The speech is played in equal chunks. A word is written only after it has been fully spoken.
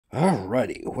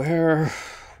Alrighty, where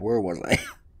was I?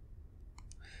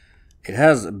 It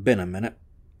has been a minute.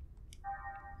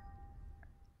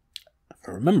 If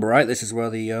I remember right, this is where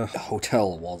the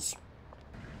hotel was,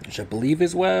 which I believe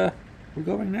is where we're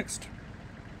going next.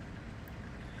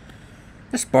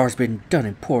 This bar's been done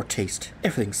in poor taste.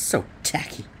 Everything's so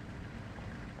tacky.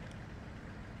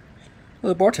 Well,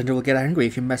 the bartender will get angry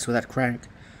if you mess with that crank.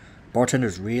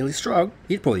 Bartender's really strong.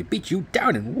 He'd probably beat you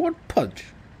down in one punch.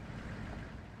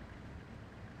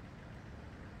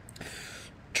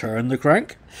 Turn the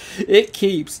crank. It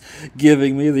keeps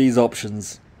giving me these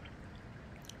options.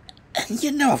 And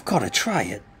you know I've got to try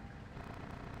it.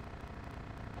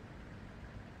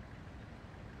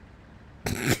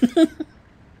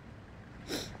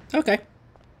 Okay.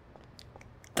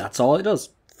 That's all it does.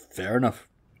 Fair enough.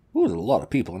 Ooh, there's a lot of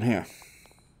people in here.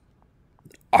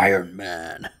 Iron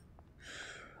Man.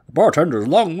 The bartender's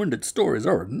long-winded stories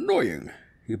are annoying.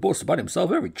 He boasts about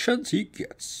himself every chance he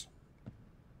gets.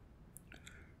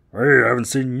 Hey, I haven't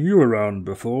seen you around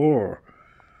before.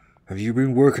 Have you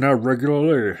been working out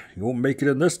regularly? You won't make it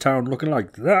in this town looking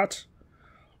like that.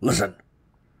 Listen,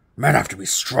 men have to be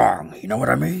strong, you know what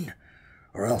I mean?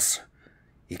 Or else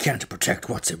you can't protect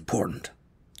what's important.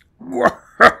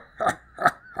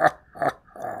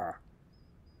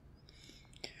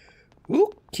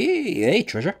 Okay, hey,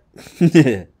 treasure.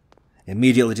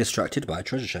 Immediately distracted by a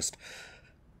treasure chest.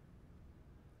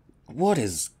 What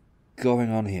is going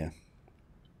on here?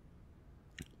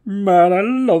 Man, I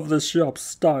love this shop's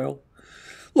style.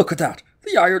 Look at that,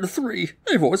 the Iron 3.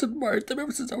 I've always admired them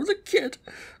ever since I was a kid.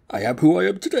 I am who I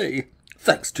am today,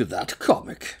 thanks to that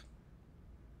comic.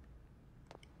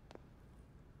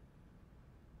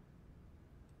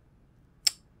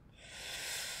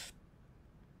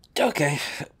 Okay.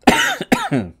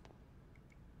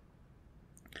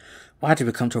 Why did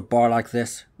we come to a bar like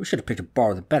this? We should have picked a bar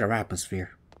with a better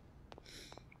atmosphere.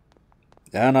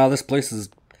 Yeah, no, this place is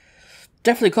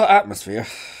definitely got atmosphere.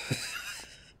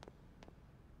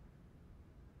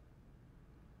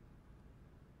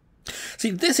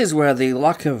 See, this is where the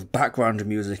lack of background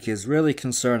music is really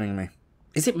concerning me.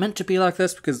 Is it meant to be like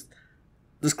this? Because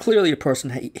there's clearly a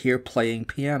person here playing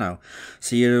piano.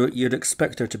 So you'd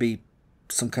expect there to be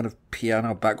some kind of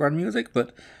piano background music,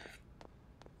 but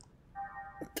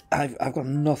I've got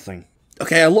nothing.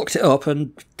 Okay, I looked it up,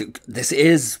 and this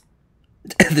is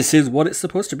what it's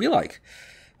supposed to be like.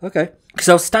 Okay, because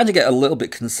I was starting to get a little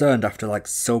bit concerned after like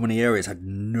so many areas had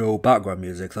no background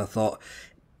music. So I thought,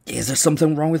 is there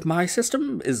something wrong with my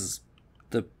system? Is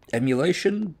the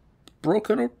emulation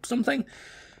broken or something?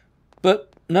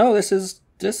 But no, this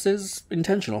is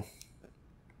intentional.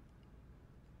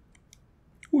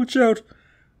 Watch out!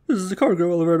 This is a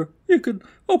cargo elevator. You can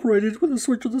operate it with a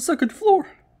switch on the second floor.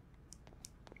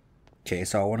 Okay,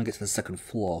 so I want to get to the second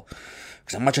floor.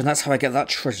 Because I imagine that's how I get that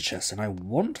treasure chest. And I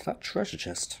want that treasure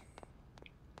chest.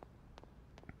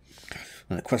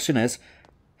 And the question is,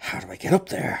 how do I get up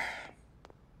there?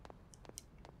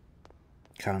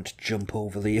 Can't jump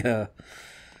over the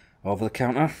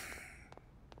counter.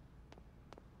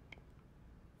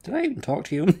 Did I even talk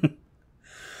to you?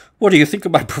 What do you think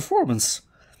of my performance?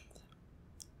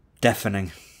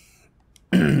 Deafening.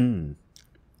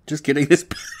 Just kidding.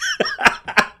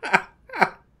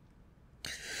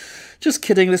 Just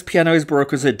kidding. This piano is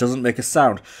broken, so it doesn't make a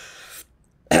sound.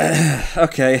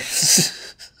 Okay.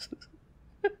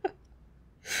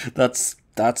 That's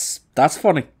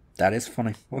funny. That is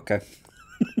funny. Okay.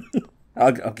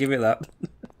 I'll give it that.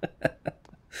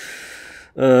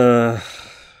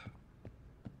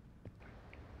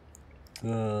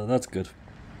 That's good.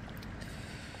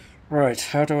 Right,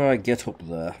 how do I get up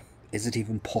there? Is it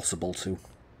even possible to?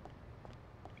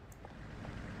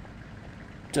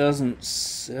 Doesn't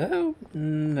so?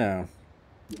 No.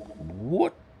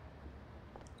 What?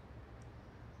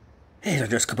 Hey, don't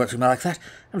just come up to me like that.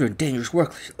 I'm doing dangerous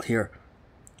work here.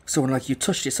 Someone like you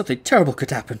touched it, something terrible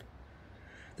could happen.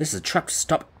 This is a trap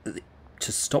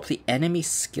to stop the enemy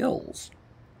skills.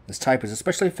 This type is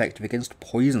especially effective against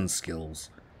poison skills.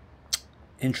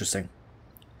 Interesting.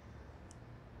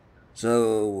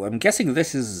 So, I'm guessing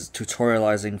this is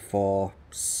tutorializing for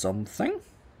something?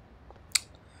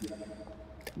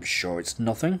 I'm sure it's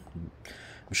nothing.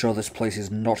 I'm sure this place is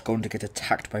not going to get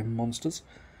attacked by monsters.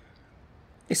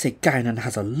 They say Guinan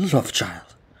has a love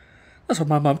child. That's what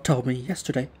my mom told me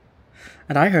yesterday.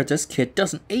 And I heard this kid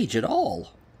doesn't age at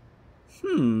all.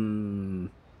 Mom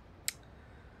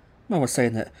was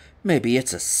saying that maybe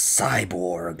it's a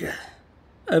cyborg.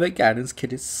 I bet Guinan's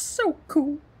kid is so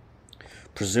cool.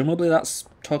 Presumably that's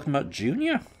talking about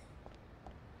Junior?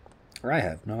 Or I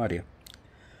have no idea.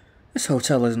 This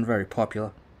hotel isn't very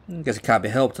popular. I guess it can't be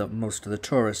helped that most of the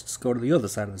tourists go to the other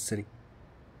side of the city.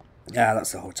 Ah,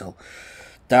 that's the hotel.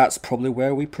 That's probably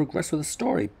where we progress with the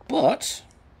story, but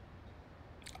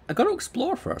I gotta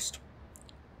explore first.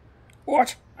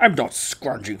 What? I'm not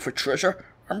scrounging for treasure.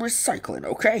 I'm recycling,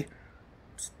 okay?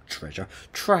 Treasure?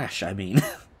 Trash, I mean.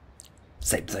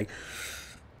 Same thing.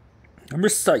 I'm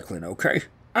recycling, okay?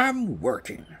 I'm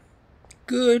working.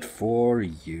 Good for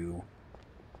you.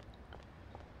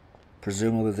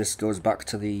 Presumably this goes back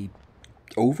to the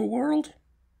overworld?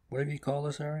 Whatever you call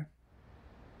this area.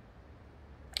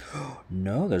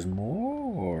 No, there's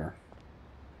more.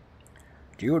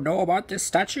 Do you know about this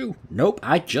statue? Nope,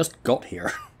 I just got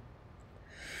here.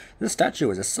 This statue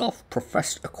is a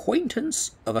self-professed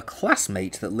acquaintance of a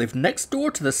classmate that lived next door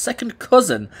to the second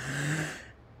cousin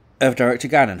of Director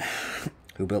Ganon,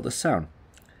 who built this town.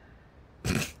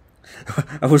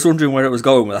 I was wondering where it was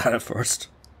going with that at first.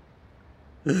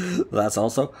 That's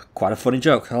also quite a funny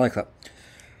joke. I like that.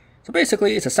 So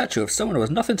basically, it's a statue of someone who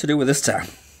has nothing to do with this town.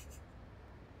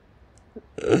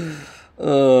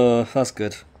 That's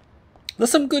good.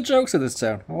 There's some good jokes in this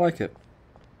town. I like it.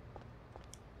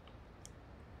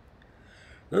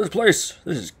 This place,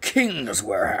 this is King's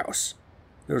warehouse.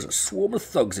 There's a swarm of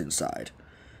thugs inside.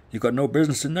 You've got no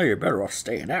business in there, you're better off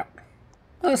staying out.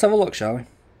 Well, let's have a look, shall we?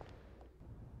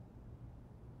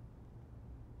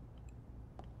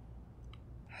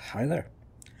 Hi there.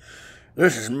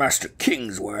 This is Master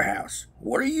King's warehouse.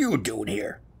 What are you doing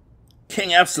here?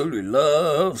 King absolutely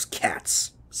loves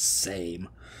cats. Same.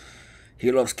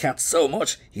 He loves cats so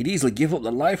much, he'd easily give up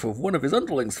the life of one of his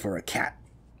underlings for a cat.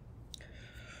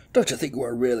 Don't you think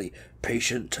we're really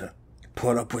patient to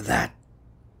put up with that?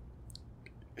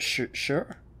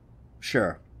 Sure.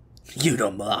 You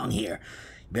don't belong here.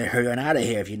 You better hurry on out of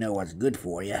here if you know what's good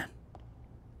for you.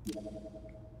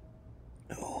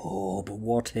 Oh, but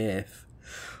what if?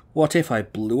 What if I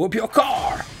blew up your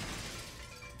car?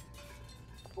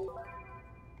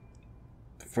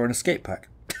 For an escape pack.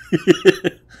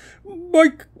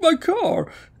 My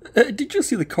car? Did you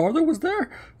see the car that was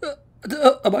there?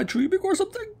 Am I dreaming or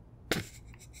something?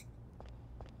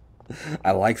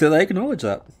 I like that they acknowledge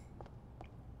that.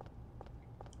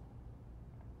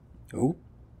 Oh.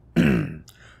 Who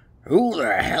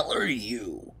the hell are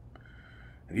you?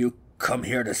 Have you come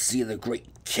here to see the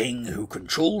great king who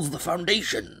controls the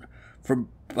Foundation from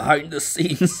behind the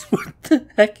scenes? What the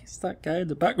heck is that guy in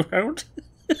the background?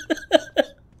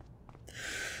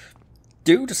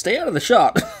 Dude, stay out of the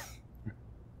shot.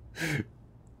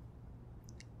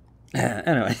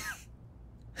 Anyway.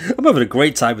 I'm having a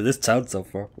great time in this town so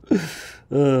far.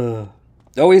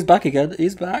 Oh, he's back again.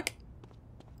 He's back.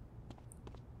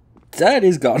 Dad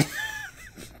is gone.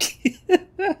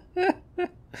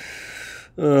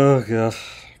 Oh, God.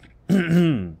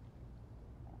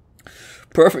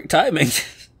 Perfect timing.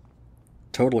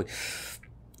 Totally.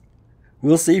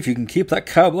 We'll see if you can keep that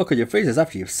calm look on your faces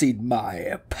after you've seen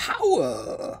my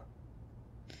power.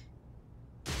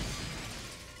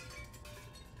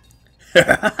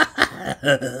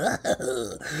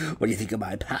 What do you think of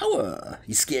my power?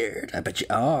 You scared? I bet you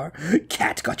are.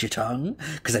 Cat got your tongue?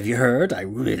 Because have you heard? I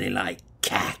really like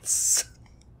cats.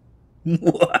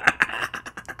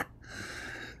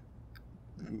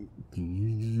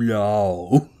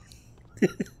 No.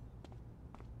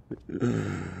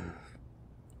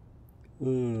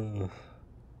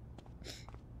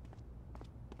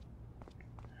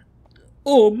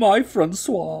 Oh, my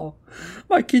Francois.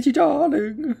 My kitty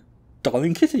darling.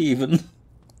 Darling kitty, even.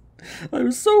 I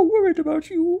was so worried about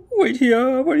you. Wait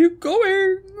here. Where are you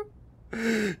going?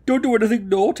 Don't do anything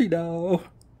naughty now.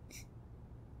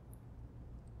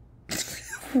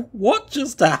 What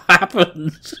just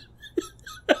happened?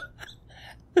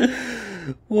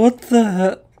 What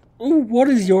the... What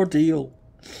is your deal?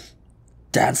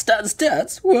 Dance, dance,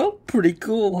 dance? Well, pretty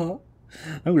cool, huh?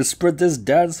 I'm gonna spread this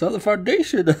dance out the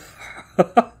Foundation.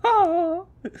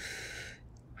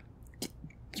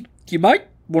 You might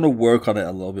want to work on it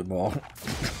a little bit more.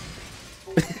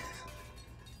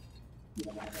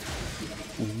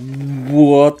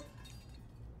 What?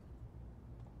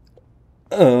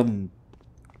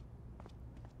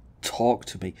 Talk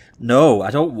to me. No,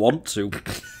 I don't want to.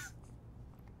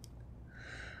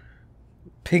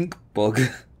 Pink bug.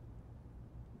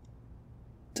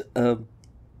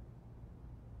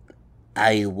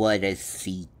 I wanna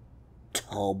see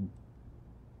Tom.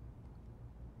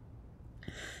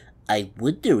 I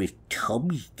wonder if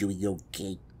Tom's doing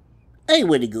okay. I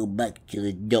want to go back to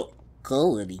the nut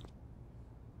colony.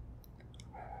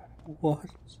 What?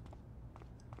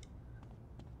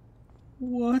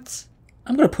 What?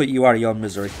 I'm gonna put you out of your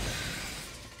misery.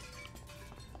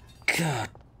 God,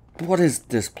 what is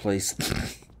this place?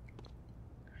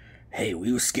 Hey, were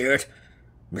you scared?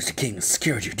 Mr. King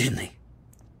scared you, didn't he?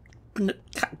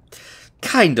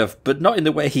 Kind of, but not in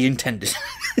the way he intended.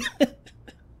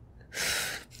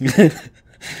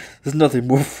 There's nothing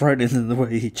more frightening than the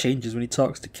way he changes when he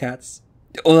talks to cats.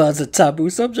 Oh, that's a taboo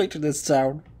subject in this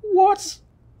town. What?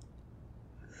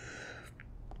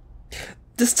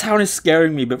 This town is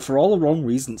scaring me, but for all the wrong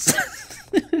reasons.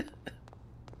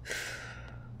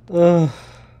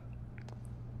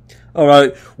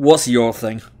 Alright, what's your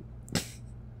thing?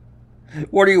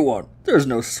 What do you want? There's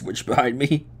no switch behind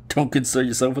me. Don't concern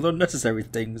yourself with unnecessary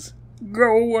things.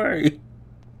 Go away.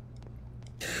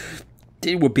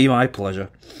 It would be my pleasure.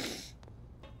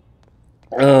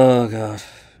 Oh, God.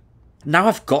 Now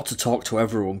I've got to talk to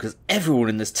everyone, because everyone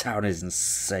in this town is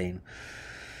insane.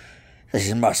 This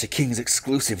is Master King's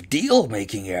exclusive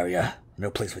deal-making area.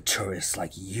 No place for tourists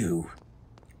like you.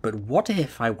 But what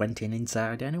if I went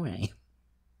inside anyway?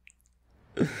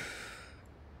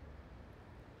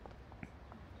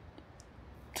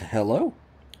 Hello?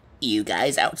 You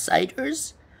guys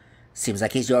outsiders? Seems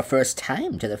like it's your first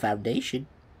time to the Foundation.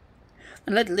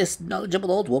 And let this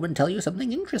knowledgeable old woman tell you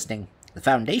something interesting. The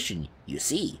Foundation, you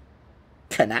see,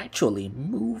 can actually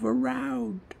move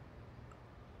around.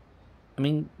 I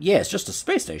mean, yeah, it's just a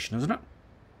space station, isn't it?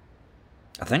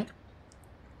 I think.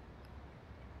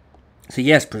 So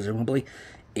yes, presumably,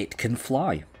 it can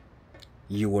fly.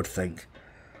 You would think.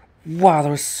 Wow,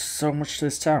 there is so much to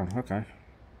this town. Okay.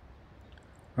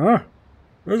 Huh?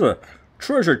 There's a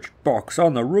treasure box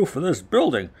on the roof of this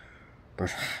building.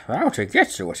 But how to get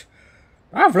to it?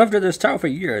 I've lived in this town for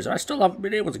years. I still haven't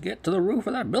been able to get to the roof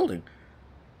of that building.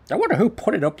 I wonder who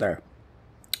put it up there.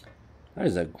 That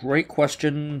is a great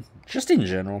question, just in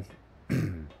general.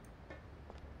 Okay,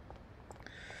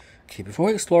 before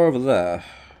we explore over there,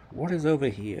 what is over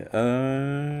here?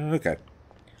 Okay.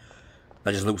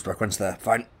 That just loops backwards there.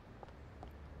 Fine.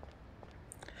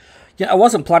 Yeah, I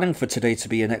wasn't planning for today to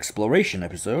be an exploration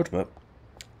episode, but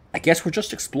I guess we're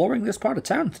just exploring this part of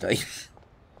town today.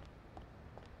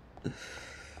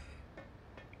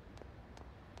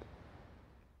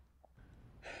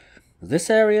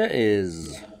 This area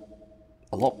is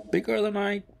a lot bigger than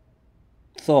I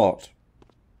thought.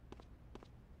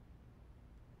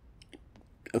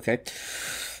 Okay.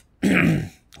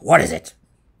 What is it?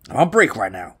 I'm on break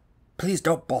right now. Please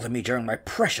don't bother me during my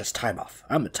precious time off.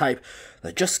 I'm the type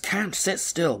that just can't sit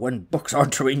still when books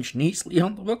aren't arranged neatly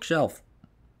on the bookshelf.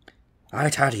 I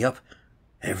tidy up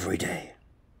every day.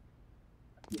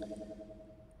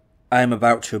 I am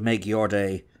about to make your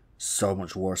day so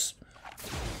much worse.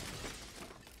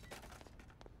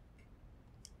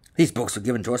 These books were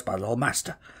given to us by the old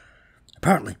master.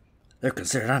 Apparently, they're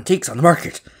considered antiques on the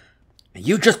market. And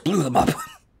you just blew them up.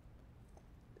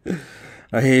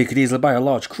 I hear you could easily buy a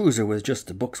large cruiser with just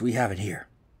the books we have in here.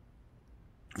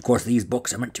 Of course, these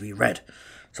books are meant to be read,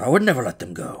 so I would never let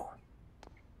them go.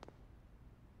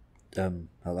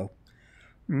 Hello?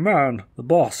 Man, the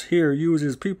boss here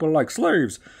uses people like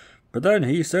slaves, but then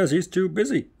he says he's too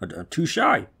busy, too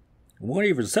shy, and won't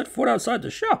even set foot outside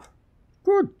the shop.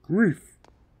 Good grief.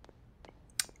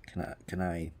 Can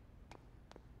I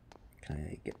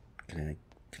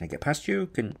get past you?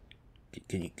 Can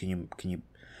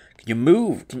you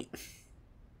move? Can you?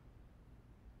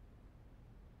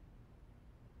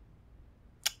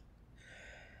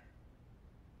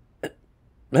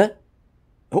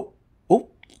 Oh,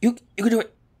 you can do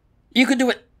it. You can do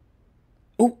it.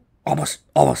 Oh, almost.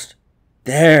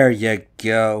 There you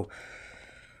go.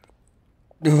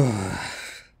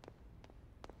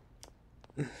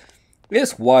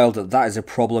 It's wild that that is a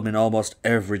problem in almost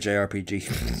every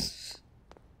JRPG.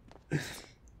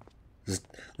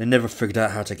 They never figured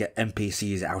out how to get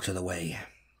NPCs out of the way.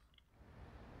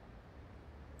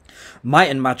 Might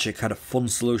and Magic had a fun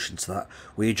solution to that,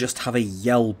 where you just have a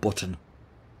yell button.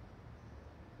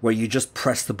 Where you just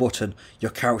press the button,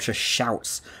 your character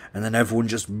shouts, and then everyone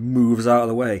just moves out of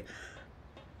the way.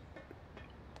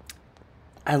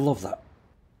 I love that.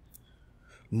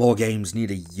 More games need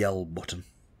a yell button.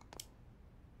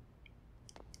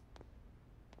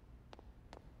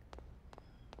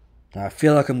 Now, I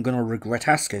feel like I'm going to regret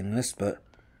asking this, but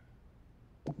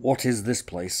what is this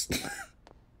place?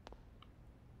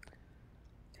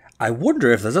 I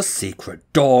wonder if there's a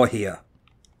secret door here.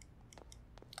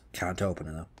 Can't open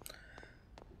it though.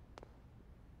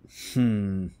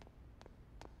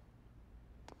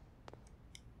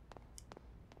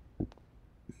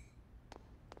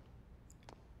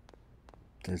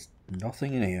 There's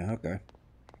nothing in here, okay.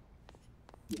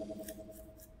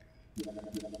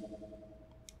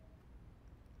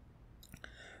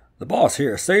 The boss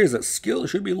here says that skill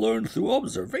should be learned through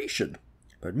observation.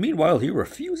 but meanwhile he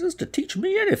refuses to teach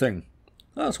me anything.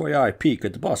 That's why I peek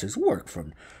at the boss's work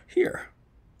from here.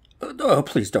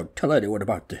 Please don't tell anyone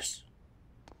about this.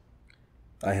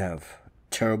 I have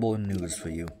terrible news for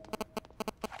you.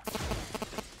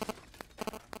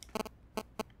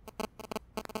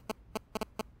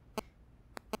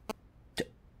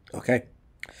 Okay.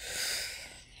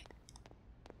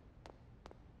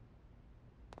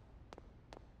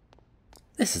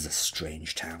 This is a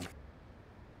strange town.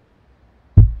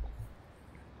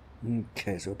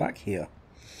 Okay, so we're back here.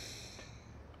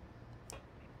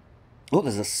 Oh,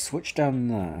 there's a switch down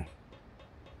there.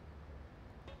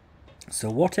 So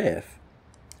what if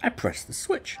I press the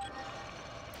switch?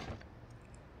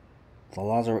 The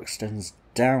ladder extends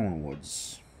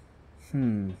downwards.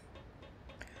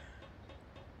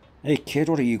 Hey kid,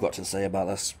 what have you got to say about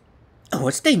this? Oh,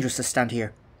 it's dangerous to stand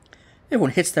here.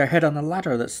 Everyone hits their head on the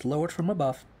ladder that's lowered from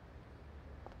above.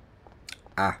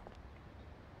 Ah.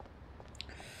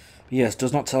 Yes,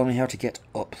 does not tell me how to get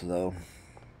up, though.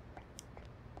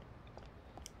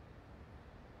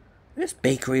 This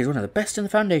bakery is one of the best in the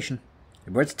Foundation.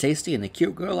 The bread's tasty and the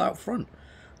cute girl out front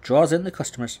draws in the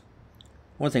customers.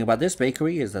 One thing about this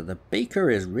bakery is that the baker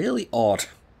is really odd.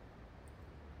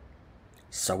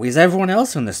 So is everyone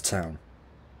else in this town.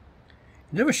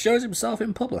 He never shows himself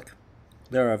in public.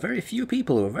 There are very few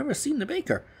people who have ever seen the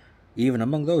baker, even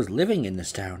among those living in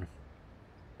this town.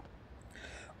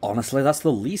 Honestly, that's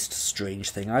the least strange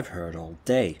thing I've heard all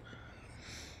day.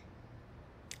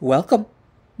 Welcome.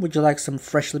 Would you like some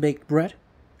freshly baked bread?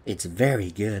 It's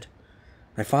very good.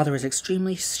 My father is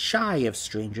extremely shy of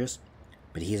strangers,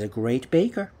 but he's a great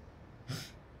baker.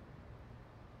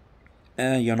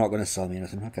 You're not going to sell me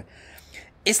anything, okay.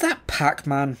 Is that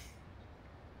Pac-Man?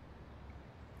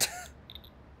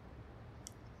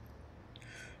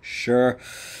 Sure.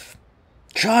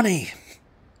 Johnny!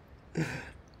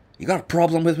 You got a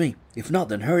problem with me? If not,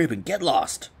 then hurry up and get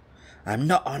lost. I'm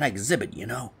not on exhibit, you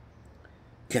know.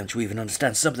 Can't you even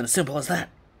understand something as simple as that?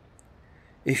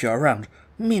 If you're around,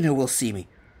 Mina will see me.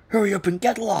 Hurry up and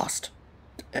get lost.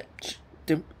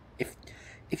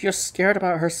 If you're scared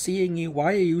about her seeing you,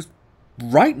 why are you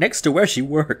right next to where she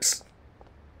works?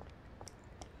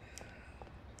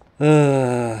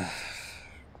 This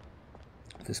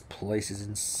place is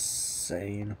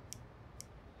insane.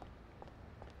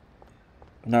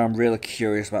 Now I'm really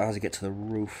curious about how to get to the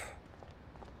roof.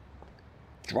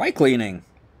 Dry cleaning.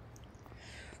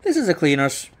 This is a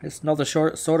cleaner's. It's not the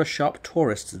sort of shop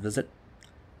tourists visit.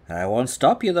 I won't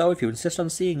stop you, though, if you insist on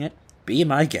seeing it. Be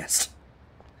my guest.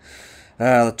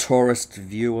 The tourist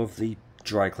view of the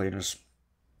dry cleaners.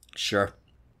 Sure.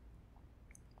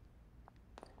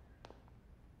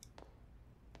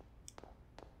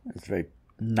 It's very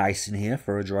nice in here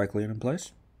for a dry cleaning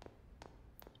place.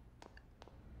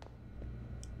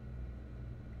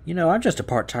 You know, I'm just a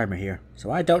part-timer here,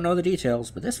 so I don't know the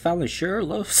details, but this family sure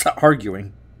loves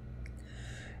arguing.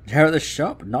 Inherit the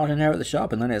shop, not inherit the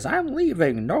shop, and then it's, I'm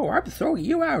leaving, no, I'm throwing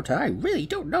you out. I really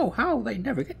don't know how they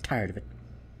never get tired of it.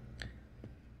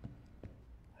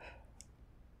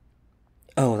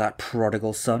 Oh, that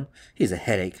prodigal son, he's a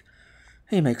headache.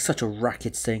 He makes such a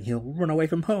racket saying he'll run away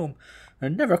from home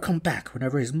and never come back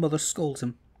whenever his mother scolds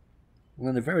him. Well,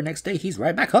 then the very next day he's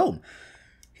right back home.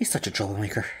 He's such a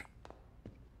troublemaker.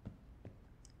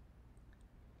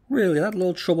 Really, that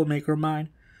little troublemaker of mine.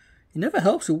 He never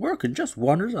helps with work and just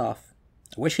wanders off.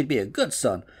 I wish he'd be a good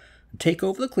son and take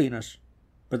over the cleaners.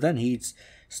 But then he'd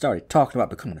started talking about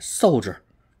becoming a soldier.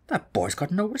 That boy's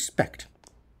got no respect.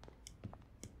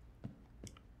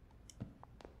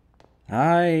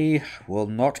 I will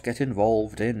not get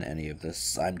involved in any of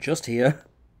this. I'm just here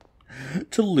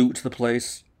to loot the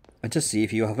place and to see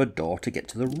if you have a door to get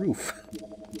to the roof.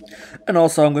 And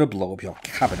also I'm going to blow up your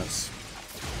cabinets.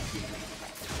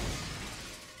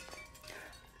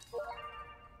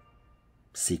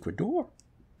 Secret door.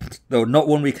 Though not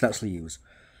one we can actually use.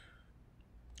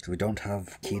 So we don't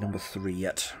have key number 3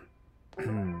 yet.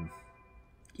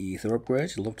 Ether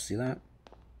upgrades, you'd love to see that.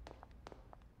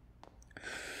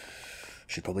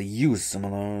 Should probably use some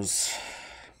of those.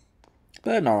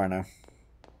 But not right now.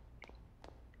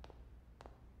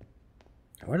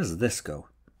 Where does this go?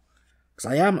 Because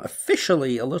I am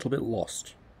officially a little bit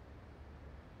lost.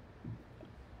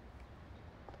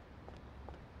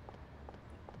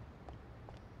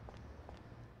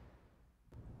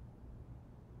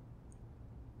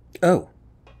 Oh.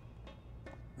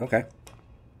 Okay.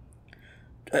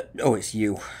 Oh, it's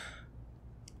you.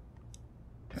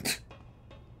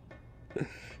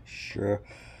 Sure.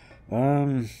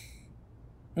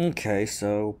 Okay,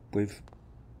 so we've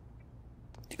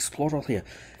explored all here.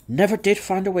 Never did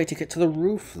find a way to get to the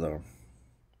roof, though.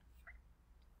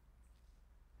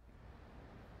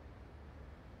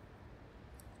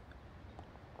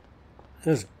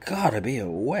 There's gotta be a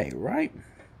way, right?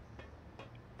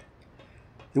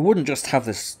 You wouldn't just have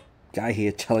this guy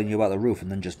here telling you about the roof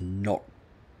and then just not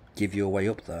give you a way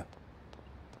up there.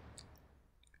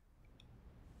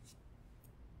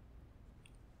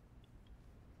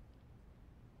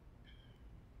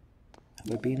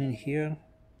 Have I been in here?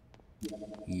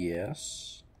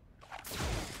 Yes.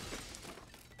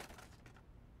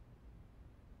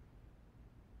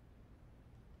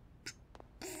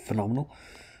 Phenomenal.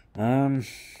 Did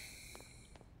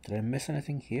I miss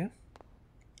anything here?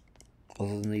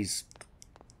 Other than these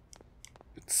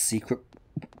secret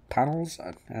panels?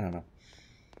 I don't know.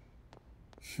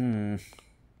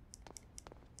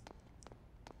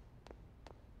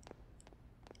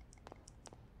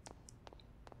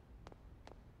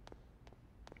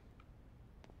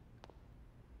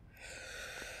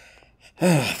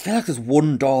 I feel like there's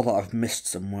one door that I've missed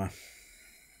somewhere.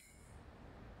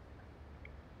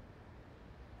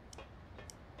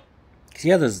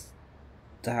 Yeah, there's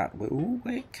that. Ooh,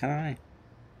 wait, can I?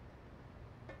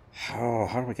 Oh,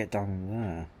 how do I get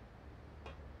down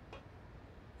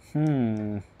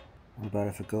there? What about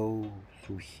if I go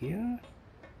through here?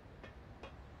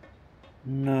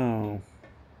 No.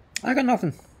 I got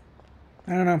nothing.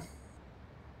 I don't know.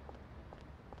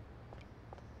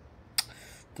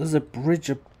 There's a bridge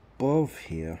above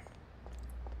here,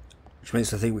 which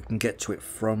makes I think we can get to it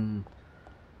from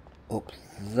up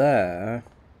there.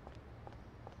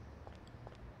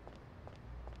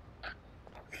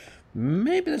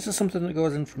 Maybe this is something that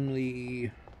goes in from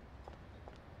the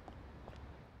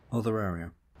other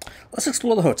area. Let's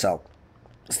explore the hotel.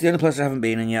 It's the only place I haven't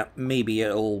been in yet. Maybe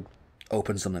it'll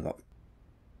open something up.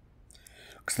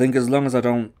 Because I think as long as I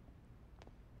don't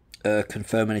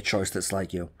confirm any choice that's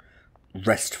like, you know,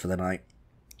 rest for the night,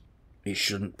 it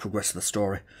shouldn't progress the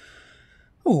story.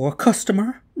 Oh, a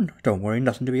customer? Don't worry,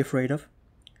 nothing to be afraid of.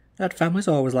 That family's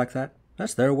always like that.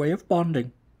 That's their way of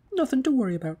bonding. Nothing to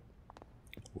worry about.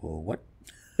 Whoa, what?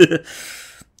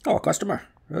 Oh, a customer.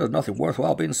 There's nothing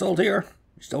worthwhile being sold here.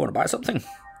 You still want to buy something?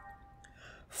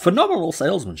 Phenomenal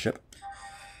salesmanship.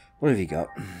 What have you got?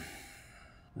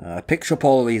 I picked up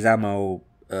all of these ammo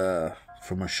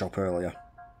from a shop earlier.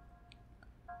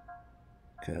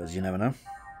 Because you never know.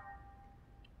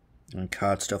 And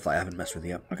card stuff that I haven't messed with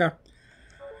yet. Okay.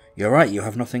 You're right, you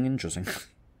have nothing interesting.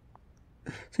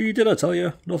 See, did I tell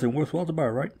you? Nothing worthwhile to buy,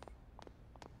 right?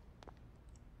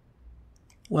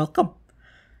 Welcome.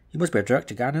 You must be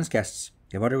Director Guinan's guests.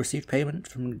 You've already received payment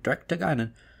from Director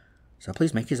Guinan, so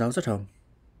please make yourselves at home.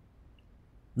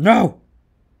 No!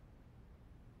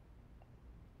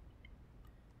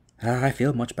 I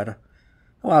feel much better.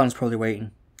 Oh, Alan's probably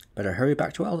waiting. Better hurry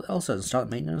back to Elsa and start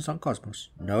maintenance on KOS-MOS.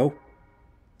 No.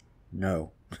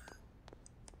 No.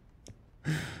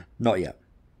 Not yet.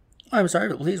 I'm sorry,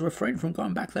 but please refrain from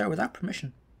going back there without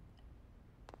permission.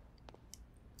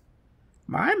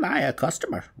 My, a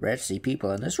customer. Rare to see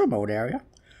people in this remote area.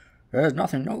 There's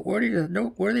nothing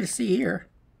noteworthy to see here.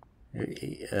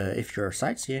 If you're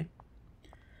sightseeing.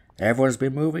 Everyone's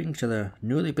been moving to the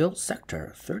newly built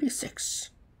Sector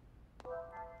 36.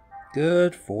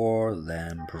 Good for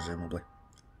them, presumably.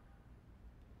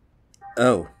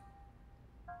 Oh.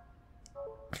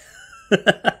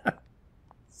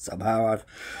 Somehow I've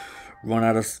run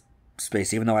out of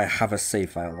space, even though I have a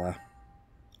save file there.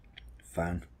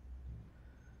 Fine.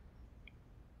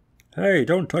 Hey,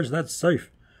 don't touch that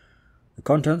safe. The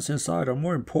contents inside are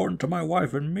more important to my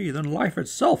wife and me than life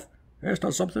itself. It's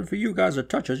not something for you guys to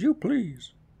touch as you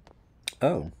please.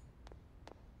 Oh.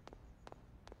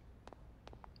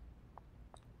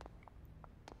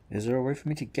 Is there a way for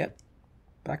me to get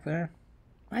back there?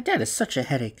 My dad has such a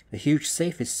headache. The huge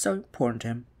safe is so important to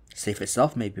him. The safe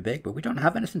itself may be big, but we don't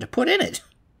have anything to put in it.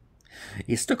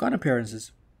 He's stuck on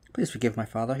appearances. Please forgive my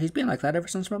father. He's been like that ever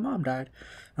since my mom died.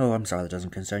 Oh, I'm sorry that doesn't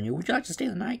concern you. Would you like to stay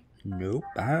the night? Nope.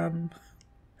 I'm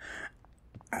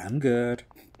good.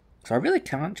 So I really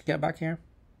can't get back here?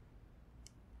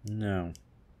 No.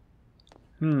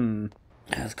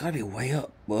 There's gotta be a way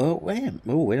up. Whoa, wait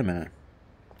a minute.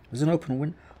 There's an open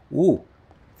window. Ooh.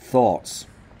 Thoughts.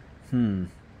 There's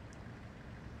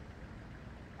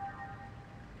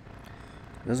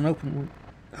an open window.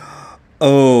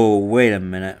 Oh, wait a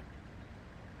minute.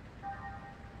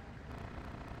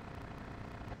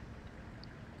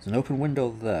 There's an open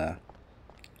window there.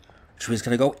 Which means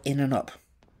going to go in and up.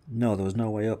 No, there was no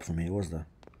way up from here, was there?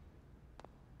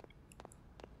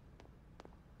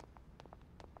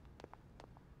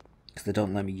 Because they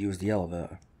don't let me use the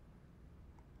elevator.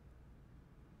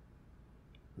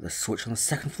 The switch on the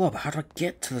second floor, but how do I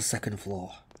get to the second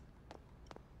floor?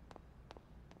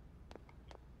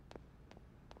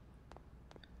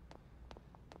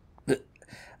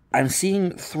 I'm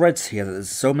seeing threads here that there's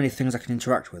so many things I can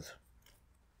interact with.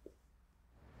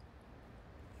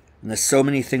 And there's so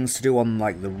many things to do on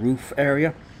like the roof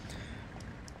area.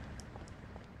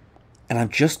 And I'm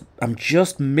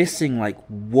just missing like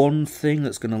one thing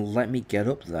that's gonna let me get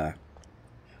up there.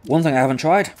 One thing I haven't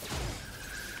tried.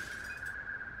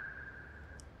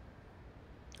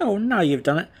 Oh, now you've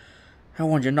done it. I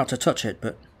warned you not to touch it,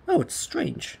 but oh, it's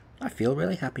strange. I feel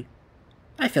really happy.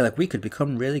 I feel like we could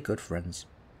become really good friends.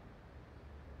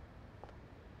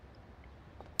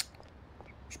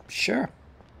 Sure.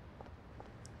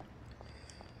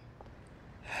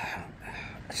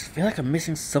 I just feel like I'm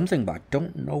missing something, but I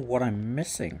don't know what I'm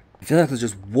missing. I feel like there's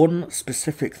just one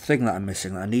specific thing that I'm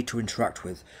missing that I need to interact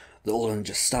with that will then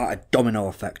just start a domino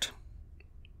effect.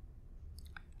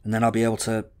 And then I'll be able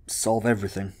to solve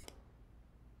everything.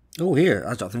 Oh, here.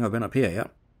 I don't think I've been up here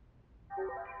yet.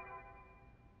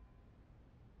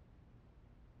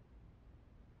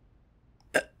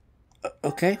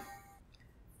 Okay.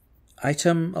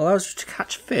 Item allows you to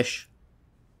catch fish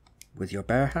with your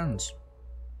bare hands.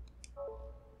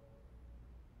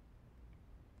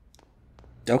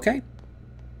 Okay.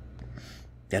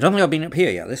 Yeah, I don't think I've been up here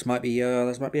yet. This might be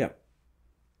it.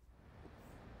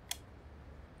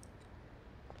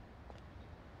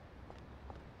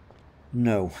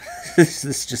 No.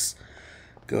 This just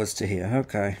goes to here.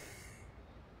 Okay.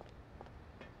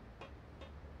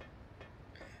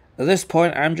 At this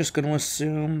point, I'm just going to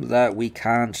assume that we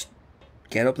can't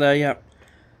get up there yet.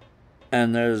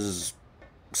 And there's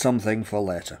something for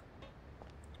later.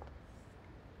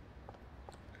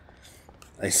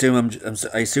 I assume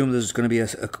there's going to be a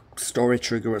story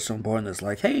trigger at some point that's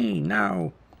like, hey,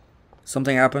 now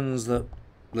something happens that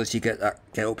lets you get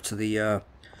up to the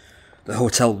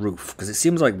hotel roof, because it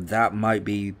seems like that might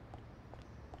be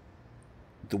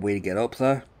the way to get up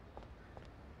there.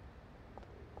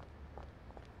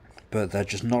 But they're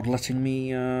just not letting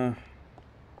me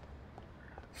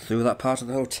through that part of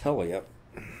the hotel yet.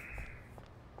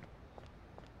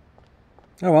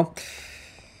 Oh well.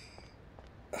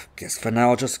 I guess for now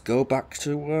I'll just go back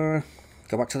to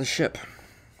the ship.